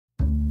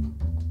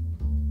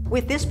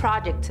With this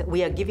project,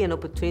 we are giving an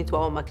opportunity to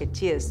our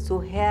marketeers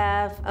to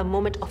have a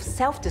moment of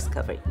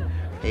self-discovery.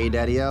 Hey,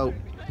 Daddy-O.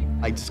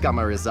 I just got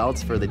my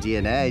results for the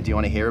DNA. Do you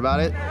want to hear about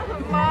it?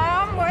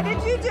 Mom, what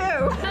did you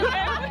do?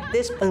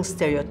 This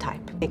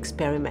Unstereotype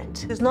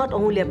experiment is not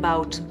only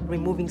about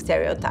removing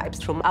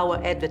stereotypes from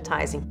our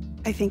advertising.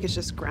 I think it's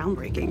just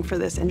groundbreaking for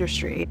this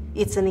industry.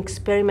 It's an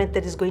experiment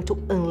that is going to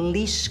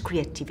unleash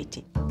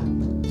creativity.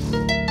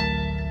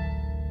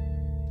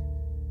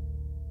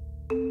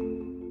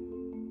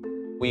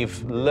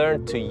 We've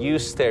learned to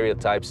use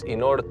stereotypes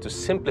in order to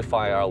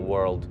simplify our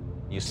world.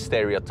 You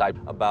stereotype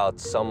about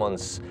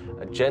someone's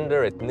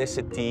gender,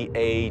 ethnicity,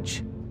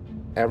 age.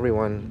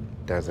 Everyone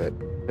does it.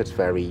 It's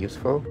very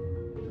useful.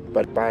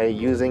 But by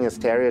using a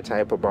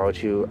stereotype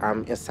about you,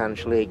 I'm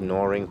essentially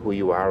ignoring who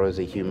you are as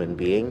a human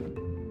being.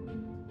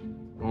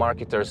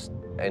 Marketers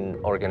and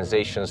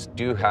organizations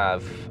do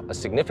have a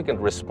significant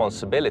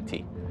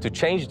responsibility to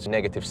change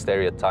negative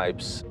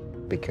stereotypes.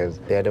 Because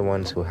they're the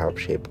ones who help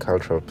shape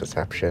cultural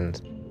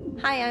perceptions.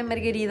 Hi, I'm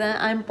Margarida.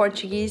 I'm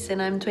Portuguese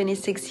and I'm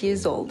 26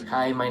 years old.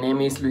 Hi, my name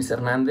is Luis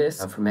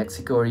Hernandez. I'm from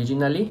Mexico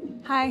originally.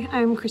 Hi,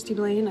 I'm Christy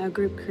Blaine, a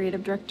Group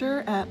Creative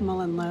Director at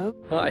Mullen Lowe.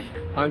 Hi,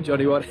 I'm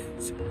Johnny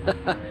Watkins.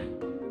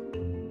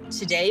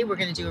 Today, we're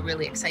going to do a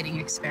really exciting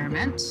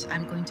experiment.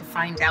 I'm going to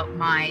find out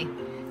my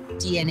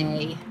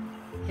DNA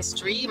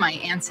history, my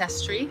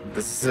ancestry.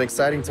 This is an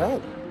exciting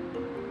time.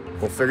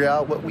 We'll figure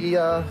out what we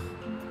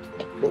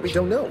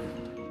don't know.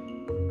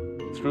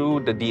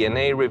 Through the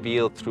DNA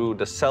reveal, through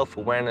the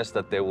self-awareness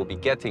that they will be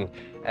getting,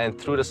 and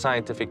through the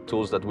scientific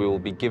tools that we will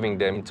be giving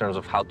them in terms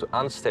of how to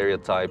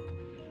unstereotype,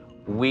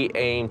 we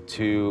aim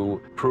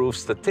to prove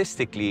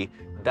statistically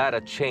that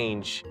a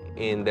change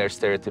in their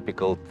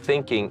stereotypical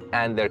thinking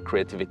and their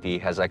creativity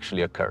has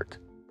actually occurred.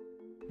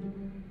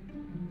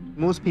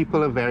 Most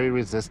people are very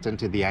resistant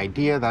to the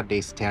idea that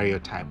they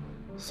stereotype.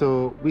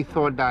 So we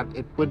thought that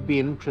it would be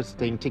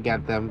interesting to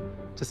get them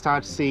to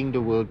start seeing the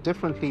world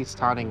differently,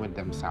 starting with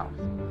themselves.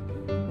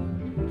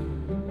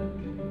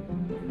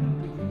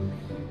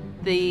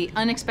 The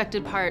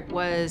unexpected part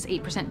was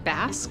 8%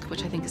 Basque,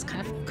 which I think is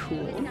kind of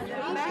cool.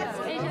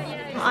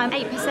 I'm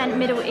 8%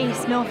 Middle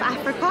East, North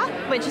Africa,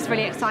 which is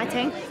really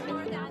exciting.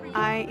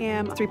 I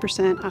am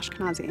 3%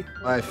 Ashkenazi.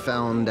 I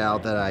found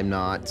out that I'm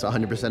not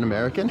 100%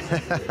 American.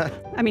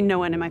 I mean, no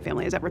one in my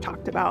family has ever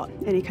talked about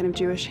any kind of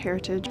Jewish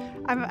heritage.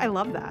 I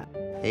love that.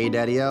 Hey,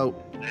 Daddy-O.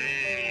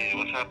 Hey,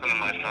 what's happening,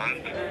 my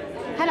son?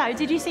 Hello,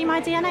 did you see my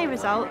DNA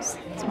results?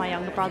 It's my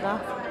younger brother.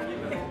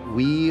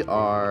 We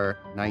are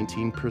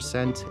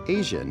 19%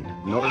 Asian.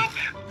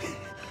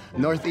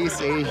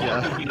 Northeast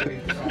Asia.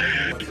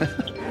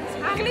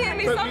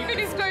 Clearly something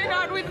is going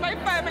on with my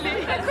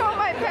family. I call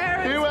my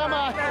parents. Who am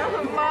I?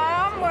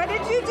 Mom, what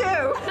did you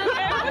do?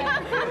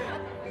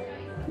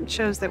 It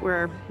shows that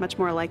we're much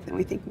more alike than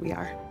we think we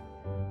are.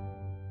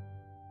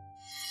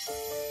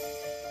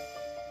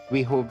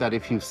 We hope that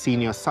if you've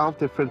seen yourself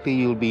differently,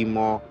 you'll be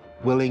more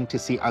willing to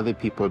see other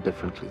people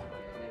differently.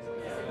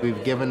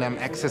 We've given them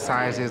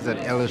exercises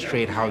that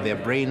illustrate how their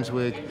brains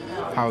work,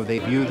 how they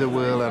view the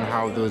world, and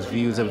how those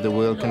views of the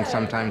world can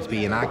sometimes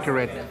be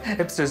inaccurate.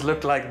 Hipsters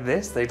look like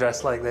this, they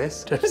dress like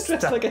this. Dress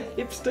like a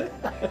hipster.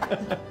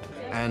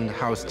 And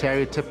how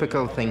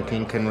stereotypical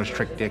thinking can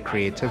restrict their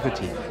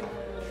creativity.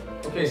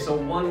 Okay, so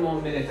 1 more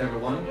minute,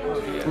 everyone.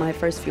 My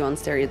first view on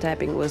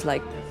stereotyping was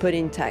like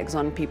putting tags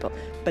on people.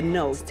 But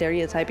no,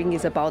 stereotyping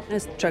is about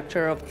a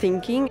structure of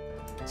thinking.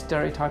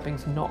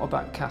 Stereotyping's not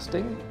about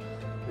casting.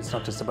 It's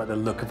not just about the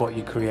look of what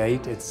you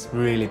create, it's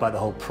really about the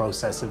whole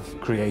process of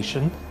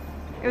creation.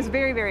 It was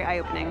very, very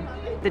eye-opening.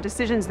 The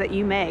decisions that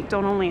you make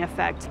don't only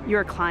affect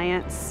your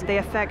clients, they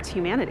affect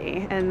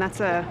humanity, and that's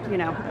a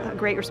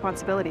great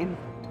responsibility.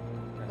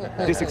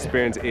 This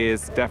experience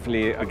is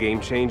definitely a game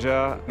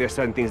changer. There are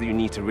certain things that you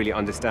need to really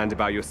understand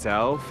about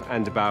yourself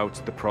and about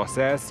the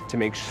process to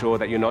make sure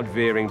that you're not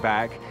veering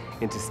back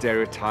into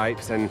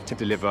stereotypes and to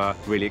deliver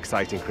really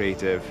exciting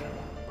creative.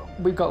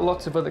 We've got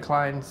lots of other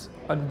clients,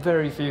 and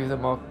very few of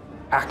them are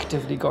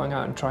actively going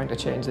out and trying to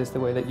change this the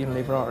way that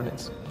Unilever are,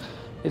 and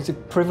it's a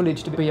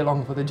privilege to be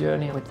along for the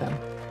journey with them.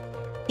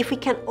 If we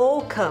can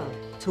all come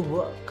to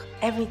work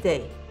every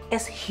day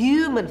as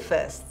human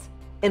first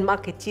and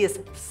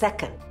marketeers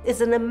second, it's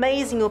an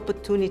amazing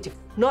opportunity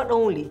not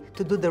only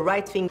to do the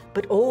right thing,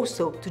 but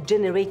also to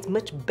generate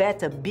much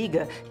better,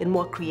 bigger, and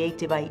more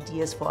creative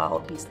ideas for our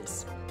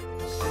business.